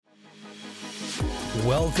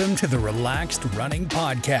Welcome to the Relaxed Running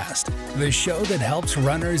Podcast, the show that helps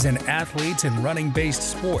runners and athletes in running-based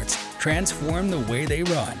sports transform the way they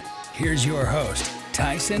run. Here's your host,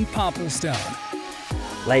 Tyson Popplestone.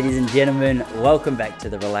 Ladies and gentlemen, welcome back to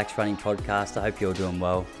the Relaxed Running Podcast. I hope you're doing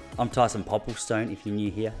well. I'm Tyson Popplestone, if you're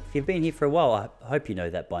new here. If you've been here for a while, I hope you know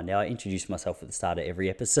that by now. I introduce myself at the start of every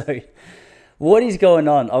episode. What is going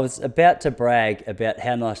on? I was about to brag about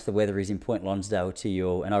how nice the weather is in Point Lonsdale to you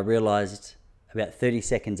all, and I realised about 30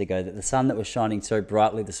 seconds ago that the sun that was shining so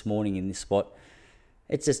brightly this morning in this spot,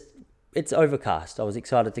 it's overcast. I was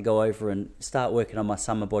excited to go over and start working on my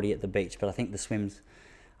summer body at the beach, but I think the swims,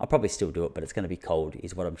 I'll probably still do it, but it's going to be cold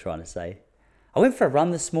is what I'm trying to say. I went for a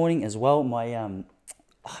run this morning as well. I'm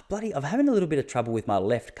having a little bit of trouble with my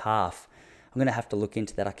left calf. I'm going to have to look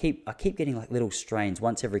into that. I keep getting like little strains.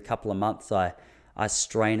 Once every couple of months I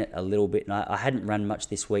strain it a little bit, and I hadn't run much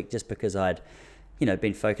this week just because I'd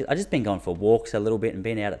been focused. I just been going for walks a little bit and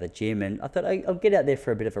been out at the gym, and I thought I'll get out there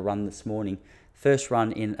for a bit of a run this morning. First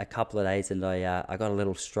run in a couple of days, and I got a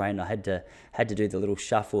little strain. I had to do the little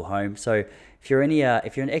shuffle home. So if you're an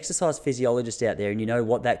exercise physiologist out there and you know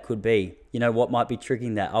what that could be, you know what might be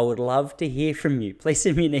triggering that, I would love to hear from you. Please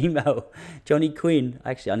send me an email, Johnny Quinn.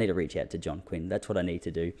 Actually, I need to reach out to John Quinn. That's what I need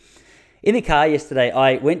to do. In the car yesterday,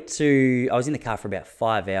 I was in the car for about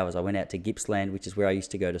 5 hours. I went out to Gippsland, which is where I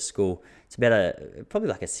used to go to school. It's about probably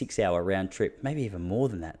like a 6-hour round trip, maybe even more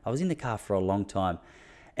than that. I was in the car for a long time.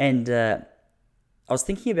 And I was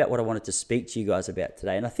thinking about what I wanted to speak to you guys about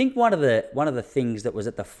today. And I think one of the things that was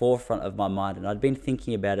at the forefront of my mind, and I'd been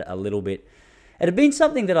thinking about it a little bit, it had been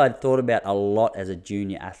something that I'd thought about a lot as a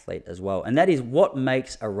junior athlete as well. And that is what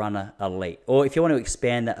makes a runner elite. Or if you want to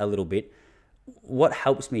expand that a little bit, what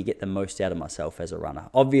helps me get the most out of myself as a runner?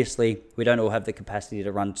 Obviously, we don't all have the capacity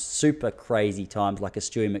to run super crazy times like a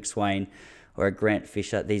Stewie McSwain or a Grant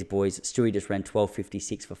Fisher. These boys, Stewie just ran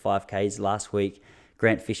 12:56 for 5Ks last week.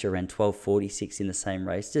 Grant Fisher ran 12:46 in the same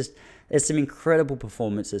race. Just there's some incredible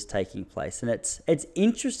performances taking place, and it's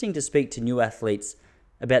interesting to speak to new athletes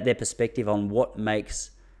about their perspective on what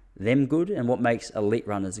makes them good and what makes elite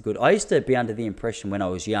runners good. I used to be under the impression when I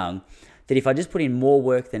was young that if I just put in more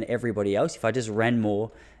work than everybody else, if I just ran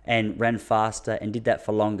more and ran faster and did that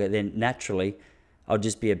for longer, then naturally I'll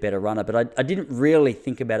just be a better runner. But I didn't really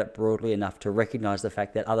think about it broadly enough to recognize the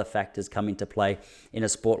fact that other factors come into play in a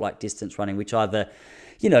sport like distance running, which either,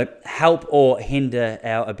 help or hinder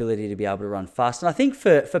our ability to be able to run fast. And I think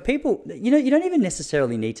for people, you don't even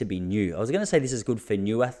necessarily need to be new. I was going to say this is good for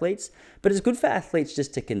new athletes, but it's good for athletes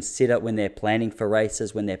just to consider when they're planning for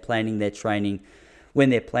races, when they're planning their training, when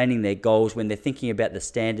they're planning their goals, when they're thinking about the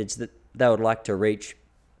standards that they would like to reach.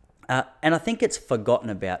 And I think it's forgotten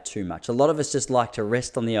about too much. A lot of us just like to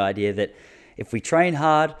rest on the idea that if we train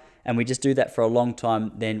hard and we just do that for a long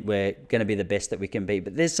time, then we're going to be the best that we can be.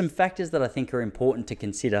 But there's some factors that I think are important to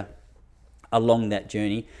consider along that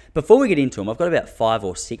journey. Before we get into them, I've got about 5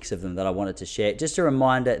 or 6 of them that I wanted to share. Just a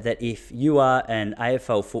reminder that if you are an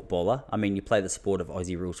AFL footballer, you play the sport of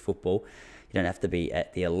Aussie rules football, you don't have to be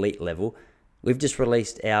at the elite level. We've just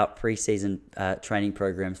released our pre-season training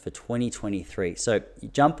programs for 2023. So you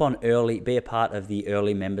jump on early, be a part of the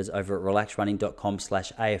early members over at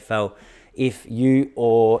relaxrunning.com/AFL. If you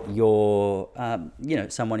or your,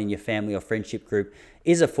 someone in your family or friendship group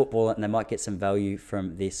is a footballer and they might get some value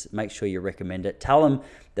from this, make sure you recommend it. Tell them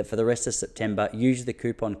that for the rest of September, use the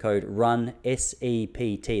coupon code RUN,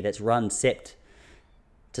 SEPT, that's RUN SEPT,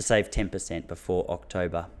 to save 10% before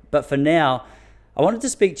October. But for now, I wanted to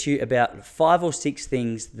speak to you about 5 or 6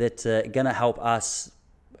 things that are going to help us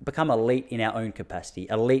become elite in our own capacity,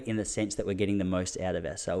 elite in the sense that we're getting the most out of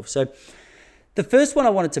ourselves. So the first one I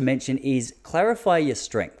wanted to mention is clarify your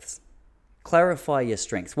strengths. Clarify your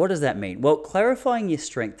strengths. What does that mean? Well, clarifying your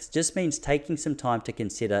strengths just means taking some time to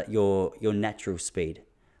consider your natural speed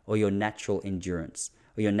or your natural endurance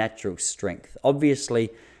or your natural strength. Obviously,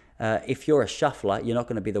 if you're a shuffler, you're not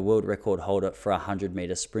going to be the world record holder for a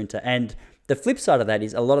 100-meter sprinter. And the flip side of that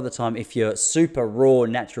is a lot of the time, if your super raw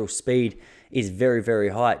natural speed is very, very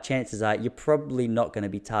high, chances are you're probably not going to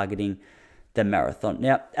be targeting the marathon.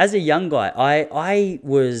 Now, as a young guy, I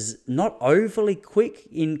was not overly quick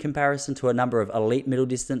in comparison to a number of elite middle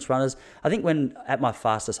distance runners. I think when at my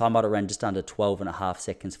fastest, I might have ran just under 12 and a half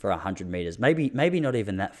seconds for 100 meters. Maybe not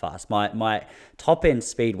even that fast. My top end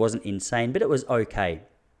speed wasn't insane, but it was okay.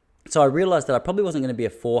 So I realized that I probably wasn't going to be a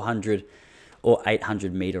 400 or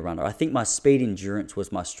 800 meter runner. I think my speed endurance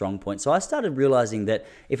was my strong point. So I started realizing that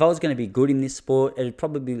if I was going to be good in this sport, it'd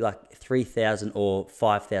probably be like 3,000 or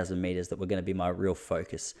 5,000 meters that were going to be my real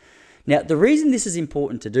focus. Now, the reason this is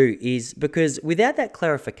important to do is because without that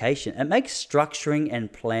clarification, it makes structuring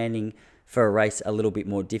and planning for a race a little bit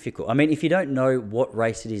more difficult. I mean, if you don't know what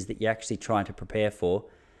race it is that you're actually trying to prepare for,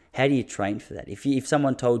 how do you train for that? If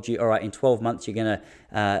someone told you, all right, in 12 months you're going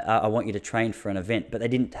to, I want you to train for an event, but they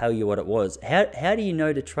didn't tell you what it was, how do you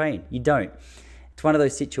know to train? You don't. It's one of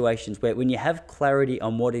those situations where when you have clarity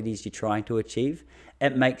on what it is you're trying to achieve,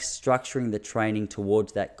 it makes structuring the training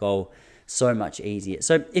towards that goal so much easier.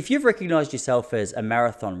 So if you've recognized yourself as a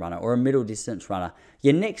marathon runner or a middle distance runner,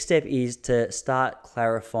 your next step is to start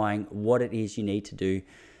clarifying what it is you need to do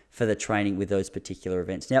for the training with those particular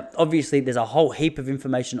events. Now, obviously, there's a whole heap of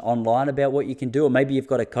information online about what you can do, or maybe you've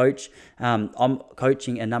got a coach. I'm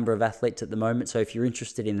coaching a number of athletes at the moment, so if you're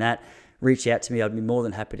interested in that, reach out to me. I'd be more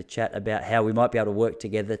than happy to chat about how we might be able to work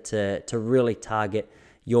together to really target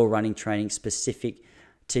your running training specific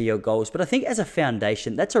to your goals. But I think as a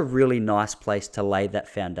foundation, that's a really nice place to lay that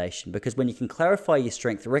foundation, because when you can clarify your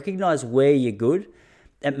strength, recognize where you're good,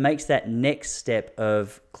 it makes that next step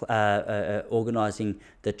of organizing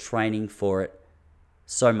the training for it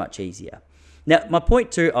so much easier. Now, my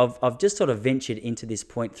point two, I've just sort of ventured into this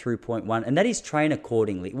point through point one, and that is train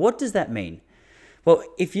accordingly. What does that mean? Well,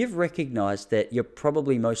 if you've recognized that you're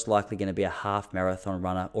probably most likely going to be a half marathon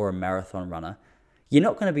runner or a marathon runner, you're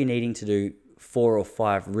not going to be needing to do 4 or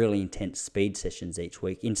 5 really intense speed sessions each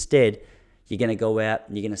week. Instead, you're going to go out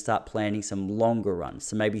and you're going to start planning some longer runs,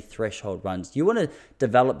 so maybe threshold runs. You want to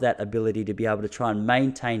develop that ability to be able to try and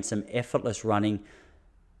maintain some effortless running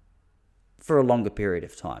for a longer period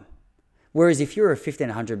of time. Whereas if you're a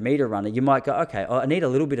 1500 meter runner, you might go, okay, I need a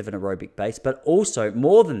little bit of an aerobic base, but also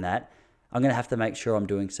more than that, I'm going to have to make sure I'm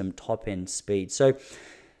doing some top end speed. So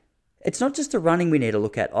it's not just the running we need to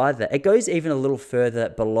look at either. It goes even a little further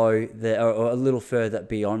below or a little further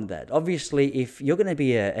beyond that. Obviously, if you're going to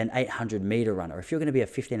be an 800 meter runner, if you're going to be a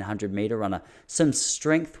 1500 meter runner, some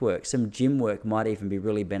strength work, some gym work might even be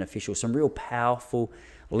really beneficial, some real powerful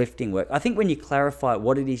lifting work. I think when you clarify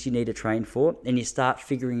what it is you need to train for and you start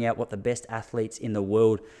figuring out what the best athletes in the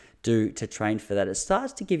world do to train for that, it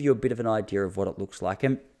starts to give you a bit of an idea of what it looks like.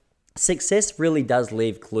 And success really does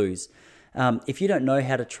leave clues. If you don't know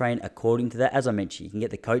how to train according to that, as I mentioned, you can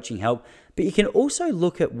get the coaching help, but you can also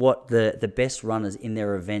look at what the best runners in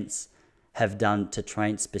their events have done to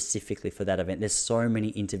train specifically for that event. There's so many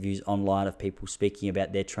interviews online of people speaking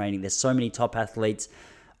about their training. There's so many top athletes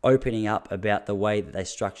opening up about the way that they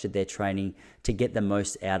structured their training to get the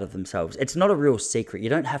most out of themselves. It's not a real secret. You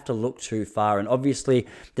don't have to look too far. And obviously,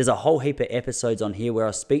 there's a whole heap of episodes on here where I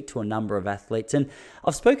speak to a number of athletes. And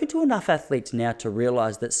I've spoken to enough athletes now to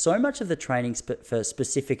realize that so much of the training for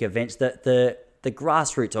specific events, that the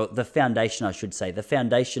grassroots, or the foundation, I should say, the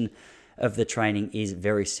foundation of the training is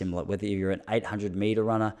very similar. Whether you're an 800 meter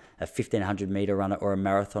runner, a 1500 meter runner, or a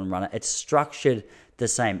marathon runner, it's structured the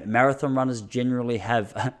same. Marathon runners generally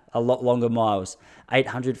have a lot longer miles.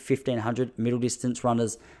 800, 1500 middle distance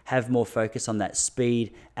runners have more focus on that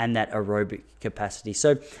speed and that aerobic capacity.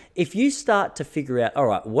 So if you start to figure out, all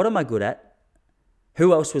right, what am I good at?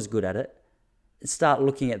 Who else was good at it? Start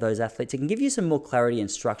looking at those athletes. It can give you some more clarity and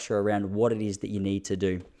structure around what it is that you need to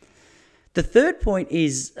do. The third point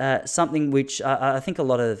is something which I think a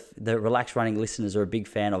lot of the Relaxed Running listeners are a big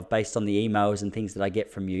fan of based on the emails and things that I get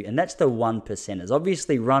from you, and that's the 1%ers.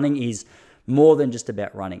 Obviously, running is more than just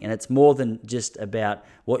about running, and it's more than just about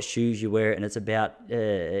what shoes you wear, and it's about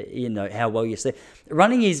how well you sleep.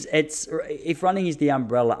 If running is the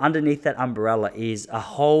umbrella, underneath that umbrella is a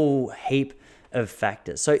whole heap of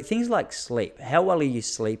factors. So things like sleep. How well are you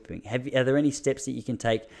sleeping? Are there any steps that you can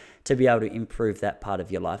take to be able to improve that part of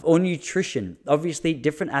your life? Or nutrition. Obviously,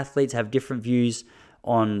 different athletes have different views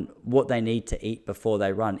on what they need to eat before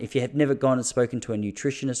they run. If you have never gone and spoken to a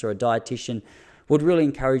nutritionist or a dietitian, would really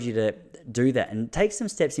encourage you to do that and take some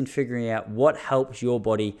steps in figuring out what helps your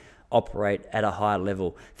body operate at a higher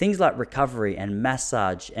level. Things like recovery and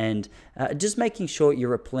massage, and just making sure you're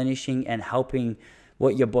replenishing and helping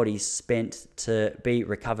what your body's spent to be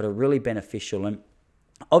recovered are really beneficial. And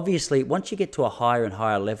obviously, once you get to a higher and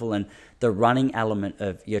higher level and the running element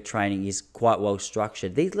of your training is quite well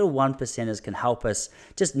structured, these little 1%ers can help us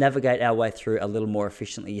just navigate our way through a little more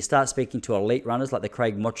efficiently. You start speaking to elite runners like the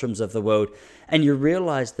Craig Mottrams of the world, and you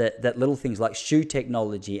realize that little things like shoe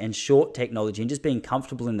technology and short technology and just being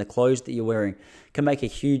comfortable in the clothes that you're wearing can make a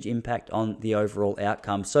huge impact on the overall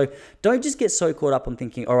outcome. So don't just get so caught up on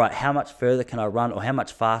thinking, all right, how much further can I run or how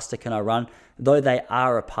much faster can I run? Though they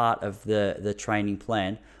are a part of the training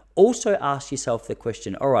plan, also ask yourself the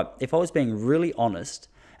question, all right, if I was being really honest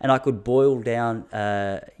and I could boil down,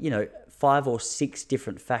 5 or 6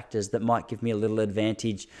 different factors that might give me a little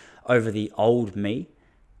advantage over the old me,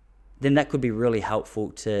 then that could be really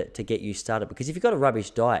helpful to get you started. Because if you've got a rubbish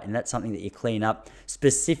diet and that's something that you clean up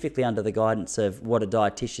specifically under the guidance of what a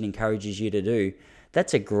dietitian encourages you to do,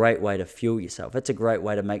 that's a great way to fuel yourself. That's a great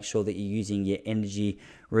way to make sure that you're using your energy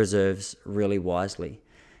reserves really wisely.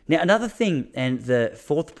 Now, another thing, and the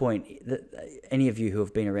fourth point, that any of you who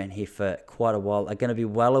have been around here for quite a while are going to be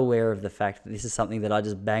well aware of the fact that this is something that I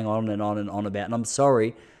just bang on and on and on about. And I'm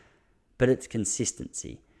sorry, but it's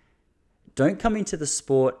consistency. Don't come into the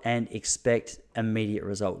sport and expect immediate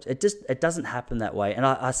results. It doesn't happen that way. And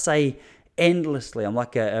I say endlessly, I'm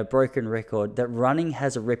like a broken record, that running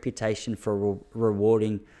has a reputation for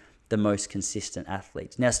rewarding the most consistent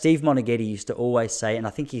athletes. Now, Steve Moneghetti used to always say, and I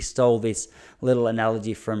think he stole this little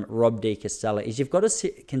analogy from Rob de Castella, is you've got to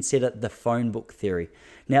consider the phone book theory.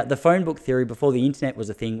 Now, the phone book theory, before the internet was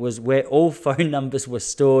a thing, was where all phone numbers were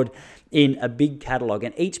stored in a big catalog,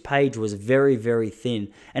 and each page was very, very thin.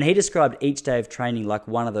 And he described each day of training like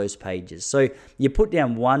one of those pages. So you put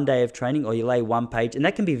down one day of training, or you lay one page, and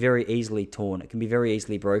that can be very easily torn. It can be very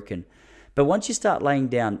easily broken. But once you start laying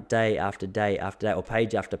down day after day after day, or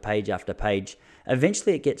page after page after page,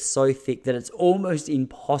 eventually it gets so thick that it's almost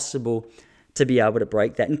impossible to be able to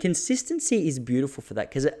break that. And consistency is beautiful for that,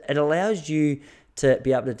 because it allows you to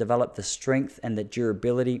be able to develop the strength and the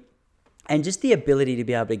durability and just the ability to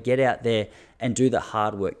be able to get out there and do the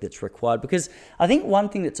hard work that's required. Because I think one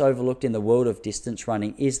thing that's overlooked in the world of distance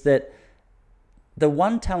running is that the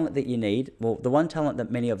one talent that you need, well, the one talent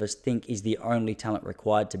that many of us think is the only talent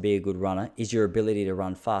required to be a good runner, is your ability to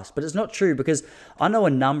run fast. But it's not true, because I know a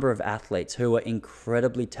number of athletes who are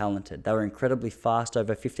incredibly talented. They were incredibly fast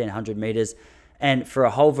over 1,500 meters, and for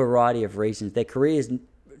a whole variety of reasons, their careers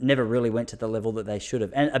never really went to the level that they should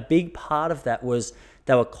have. And a big part of that was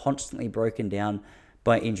they were constantly broken down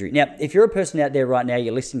by injury. Now, if you're a person out there right now,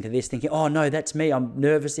 you're listening to this thinking, oh no, that's me, I'm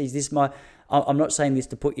nervous, is this my... I'm not saying this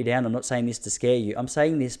to put you down, I'm not saying this to scare you. I'm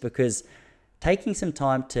saying this because taking some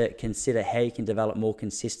time to consider how you can develop more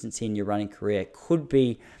consistency in your running career could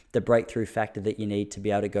be the breakthrough factor that you need to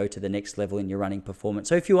be able to go to the next level in your running performance.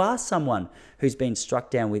 So if you are someone who's been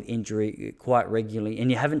struck down with injury quite regularly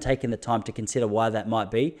and you haven't taken the time to consider why that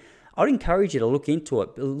might be, I would encourage you to look into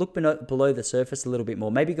it, look below the surface a little bit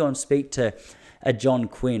more. Maybe go and speak to a John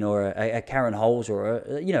Quinn or a Karen Holes or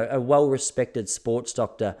a well-respected sports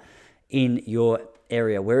doctor in your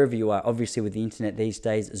area, wherever you are. Obviously, with the internet these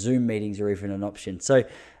days, Zoom meetings are even an option. So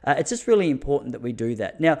it's just really important that we do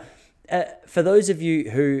that. Now, for those of you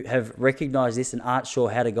who have recognized this and aren't sure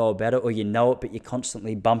how to go about it, or you know it, but you're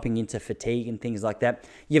constantly bumping into fatigue and things like that,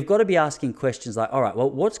 you've got to be asking questions like, all right, well,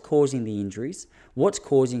 what's causing the injuries? What's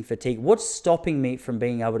causing fatigue? What's stopping me from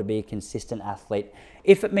being able to be a consistent athlete?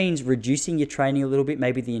 If it means reducing your training a little bit,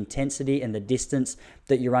 maybe the intensity and the distance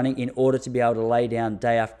that you're running in order to be able to lay down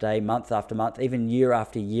day after day, month after month, even year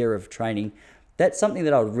after year of training, that's something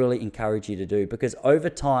that I would really encourage you to do, because over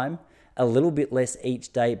time, a little bit less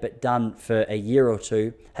each day, but done for a year or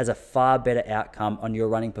two, has a far better outcome on your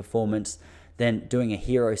running performance than doing a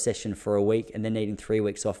hero session for a week and then needing 3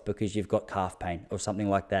 weeks off because you've got calf pain or something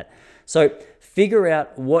like that. So figure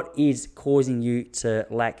out what is causing you to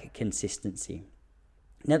lack consistency.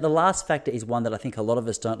 Now, the last factor is one that I think a lot of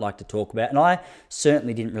us don't like to talk about, and I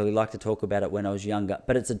certainly didn't really like to talk about it when I was younger,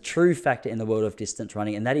 but it's a true factor in the world of distance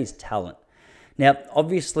running, and that is talent. Now,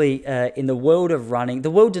 obviously, in the world of running,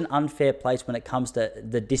 the world's an unfair place when it comes to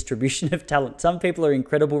the distribution of talent. Some people are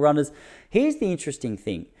incredible runners. Here's the interesting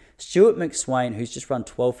thing. Stuart McSwain, who's just run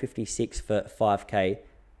 12:56 for 5K,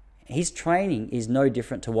 his training is no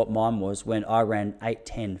different to what mine was when I ran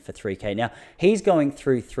 8:10 for 3K. Now, he's going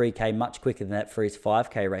through 3K much quicker than that for his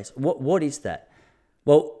 5K race. What is that?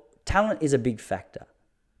 Well, talent is a big factor.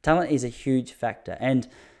 Talent is a huge factor. And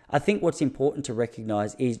I think what's important to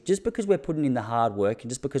recognize is just because we're putting in the hard work and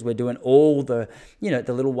just because we're doing all the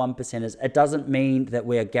little 1%ers, it doesn't mean that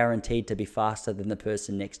we are guaranteed to be faster than the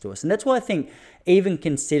person next to us. And that's why I think even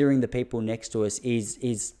considering the people next to us is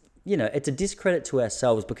it's a discredit to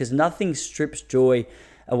ourselves, because nothing strips joy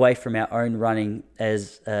away from our own running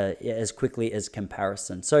as quickly as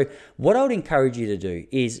comparison. So what I would encourage you to do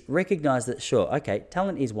is recognize that, sure, okay,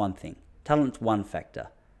 talent is one thing. Talent's one factor.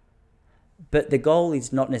 But the goal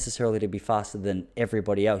is not necessarily to be faster than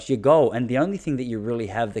everybody else. Your goal, and the only thing that you really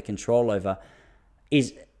have the control over,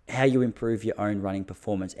 is how you improve your own running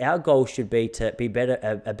performance. Our goal should be to be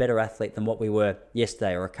a better athlete than what we were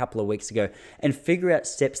yesterday or a couple of weeks ago, and figure out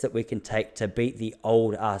steps that we can take to beat the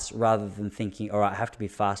old us, rather than thinking, all right, I have to be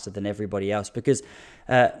faster than everybody else. Because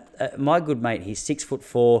my good mate, he's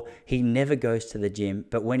 6'4", he never goes to the gym,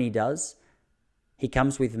 but when he does, he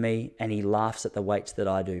comes with me and he laughs at the weights that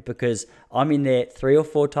I do because I'm in there 3 or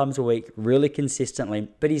 4 times a week really consistently.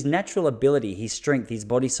 But his natural ability, his strength, his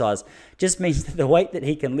body size just means that the weight that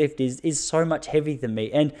he can lift is so much heavier than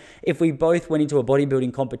me. And if we both went into a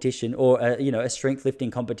bodybuilding competition or a strength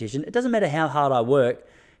lifting competition, it doesn't matter how hard I work,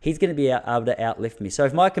 he's going to be able to outlift me. So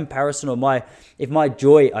if my comparison or if my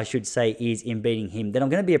joy, I should say, is in beating him, then I'm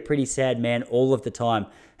going to be a pretty sad man all of the time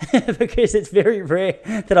because it's very rare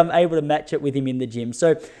that I'm able to match it with him in the gym.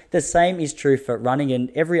 So the same is true for running and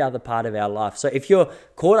every other part of our life. So if you're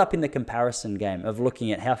caught up in the comparison game of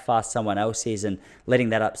looking at how fast someone else is and letting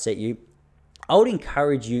that upset you, I would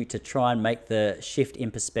encourage you to try and make the shift in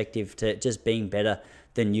perspective to just being better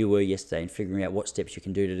than you were yesterday and figuring out what steps you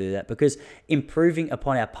can do to do that, because improving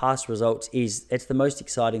upon our past results it's the most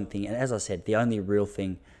exciting thing, and as I said, the only real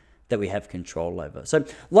thing that we have control over. So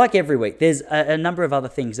like every week, there's a number of other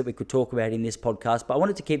things that we could talk about in this podcast, but I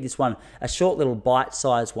wanted to keep this one a short little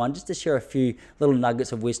bite-sized one just to share a few little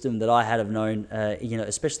nuggets of wisdom that I have known,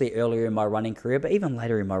 especially earlier in my running career, but even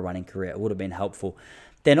later in my running career, it would have been helpful.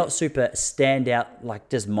 They're not super standout, like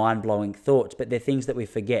just mind-blowing thoughts, but they're things that we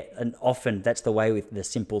forget. And often that's the way with the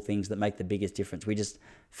simple things that make the biggest difference. We just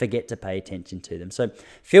forget to pay attention to them. So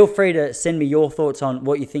feel free to send me your thoughts on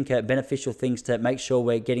what you think are beneficial things to make sure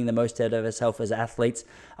we're getting the most out of ourselves as athletes.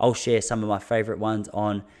 I'll share some of my favorite ones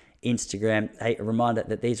on Instagram. Hey, a reminder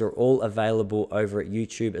that these are all available over at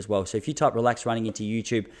YouTube as well. So if you type Relax Running into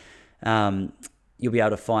YouTube, you'll be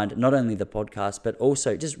able to find not only the podcast, but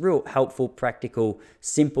also just real helpful, practical,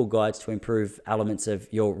 simple guides to improve elements of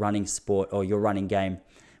your running sport or your running game,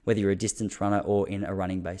 whether you're a distance runner or in a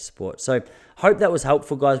running-based sport. So hope that was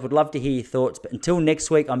helpful, guys. Would love to hear your thoughts. But until next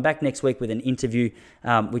week, I'm back next week with an interview,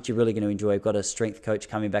 which you're really going to enjoy. I've got a strength coach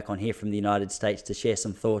coming back on here from the United States to share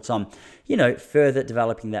some thoughts on, further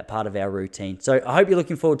developing that part of our routine. So I hope you're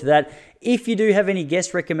looking forward to that. If you do have any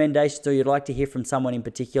guest recommendations or you'd like to hear from someone in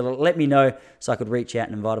particular, let me know so I could reach out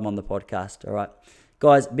and invite them on the podcast. All right.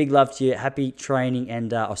 Guys, big love to you. Happy training,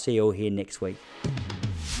 and I'll see you all here next week.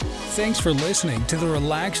 Thanks for listening to the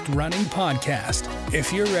Relaxed Running Podcast.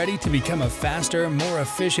 If you're ready to become a faster, more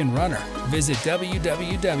efficient runner, visit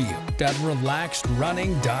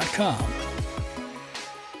www.relaxedrunning.com.